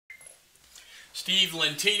Steve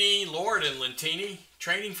Lentini, Lord and Lentini,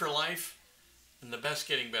 Training for Life and the Best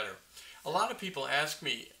Getting Better. A lot of people ask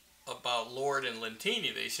me about Lord and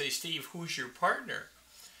Lentini. They say, Steve, who's your partner?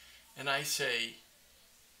 And I say,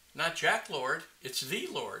 not Jack Lord, it's the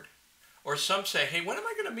Lord. Or some say, hey, when am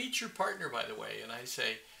I going to meet your partner, by the way? And I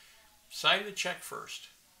say, sign the check first.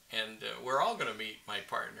 And we're all going to meet my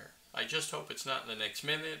partner. I just hope it's not in the next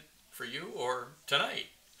minute for you or tonight.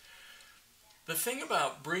 The thing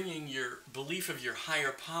about bringing your belief of your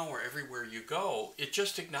higher power everywhere you go, it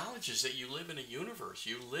just acknowledges that you live in a universe.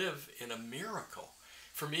 You live in a miracle.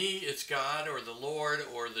 For me, it's God or the Lord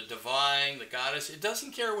or the divine, the goddess. It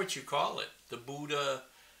doesn't care what you call it. The Buddha,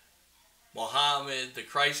 Muhammad, the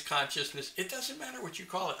Christ consciousness. It doesn't matter what you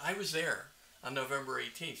call it. I was there on November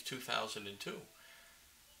 18th, 2002.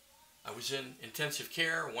 I was in intensive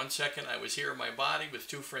care. 1 second I was here in my body with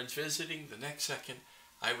 2 friends visiting. The next second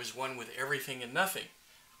I was one with everything and nothing.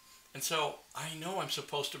 And so I know I'm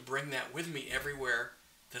supposed to bring that with me everywhere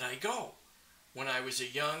that I go. When I was a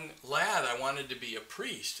young lad, I wanted to be a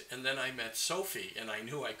priest. And then I met Sophie, and I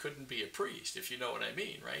knew I couldn't be a priest, if you know what I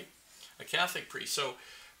mean, right? A Catholic priest. So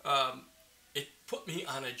it put me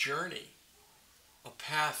on a journey, a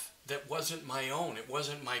path that wasn't my own. It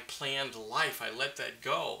wasn't my planned life. I let that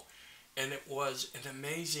go. And it was an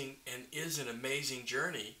amazing and is an amazing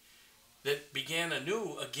journey that began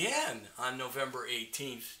anew again on November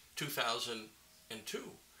 18th, 2002,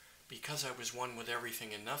 because I was one with everything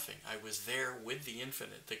and nothing. I was there with the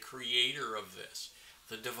infinite, the creator of this,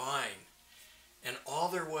 the divine. And all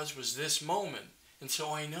there was this moment. And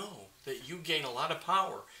so I know that you gain a lot of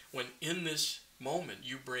power when in this moment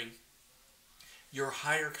you bring your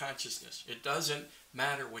higher consciousness. It doesn't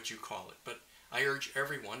matter what you call it, but I urge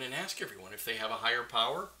everyone and ask everyone if they have a higher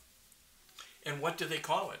power. And what do they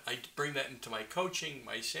call it? I bring that into my coaching,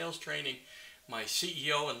 my sales training, my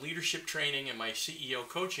CEO and leadership training, and my CEO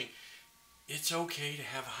coaching. It's okay to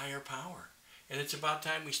have a higher power. And it's about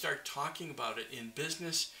time we start talking about it in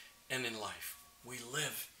business and in life. We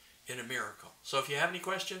live in a miracle. So if you have any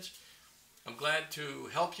questions, I'm glad to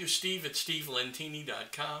help you. Steve at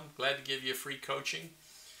stevelentini.com. Glad to give you a free coaching.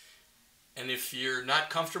 And if you're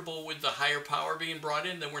not comfortable with the higher power being brought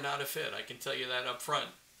in, then we're not a fit. I can tell you that up front.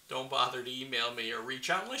 Don't bother to email me or reach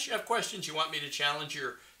out unless you have questions you want me to challenge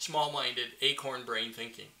your small-minded acorn brain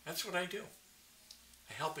thinking. That's what I do.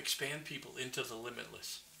 I help expand people into the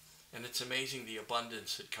limitless. And it's amazing the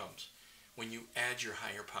abundance that comes when you add your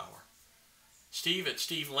higher power. Steve at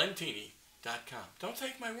stevelentini.com. Don't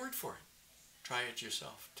take my word for it. Try it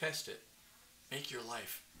yourself. Test it. Make your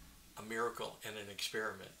life a miracle and an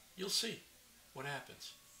experiment. You'll see what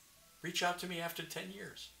happens. Reach out to me after 10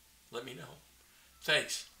 years. Let me know.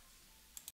 Thanks.